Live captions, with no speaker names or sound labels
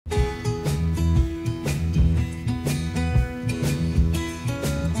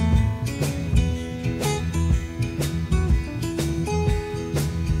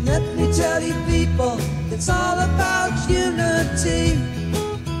It's all about unity.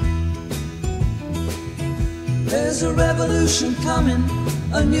 There's a revolution coming,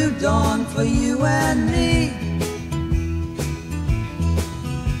 a new dawn for you and me.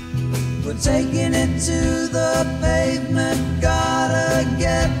 We're taking it to the pavement, gotta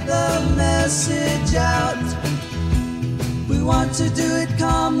get the message out. We want to do it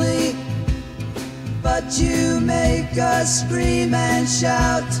calmly, but you make us scream and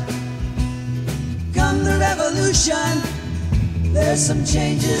shout. Come the revolution, there's some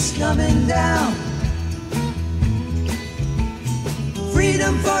changes coming down.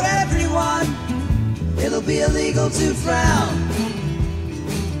 Freedom for everyone, it'll be illegal to frown.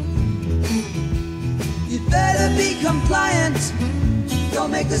 You'd better be compliant,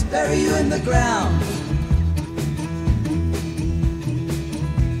 don't make us bury you in the ground.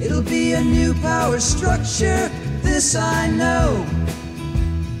 It'll be a new power structure, this I know.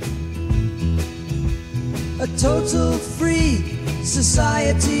 A total free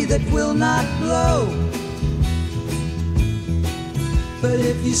society that will not blow. But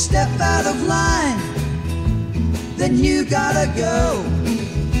if you step out of line, then you gotta go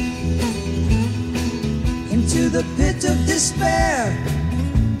into the pit of despair,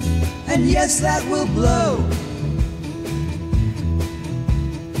 and yes, that will blow.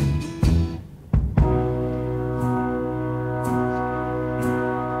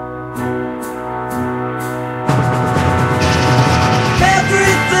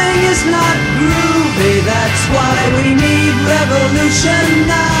 Everything is not groovy, that's why we need revolution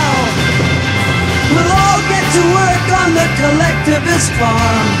now. We'll all get to work on the collectivist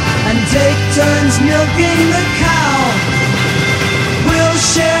farm and take turns milking the cow. We'll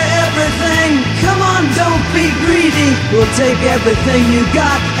share everything, come on, don't be greedy. We'll take everything you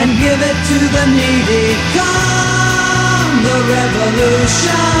got and give it to the needy. Come the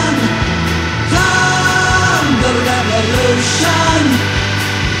revolution, come the revolution,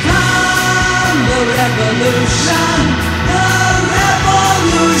 come the revolution. The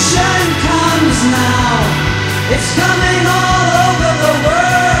revolution comes now, it's coming all over the world.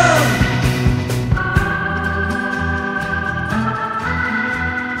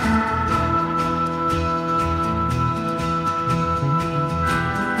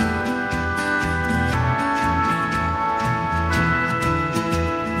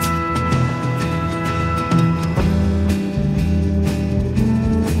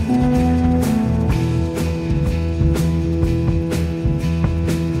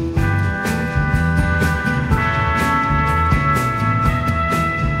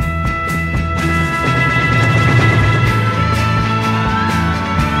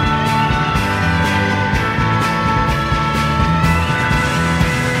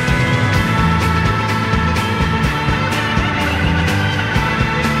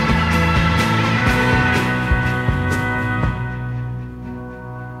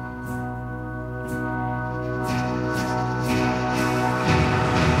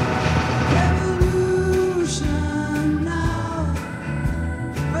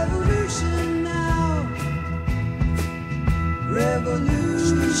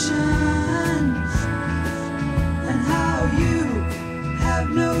 Revolution, and how you have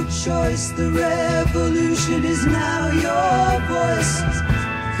no choice. The revolution is now your voice.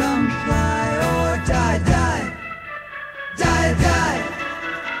 Comply or die.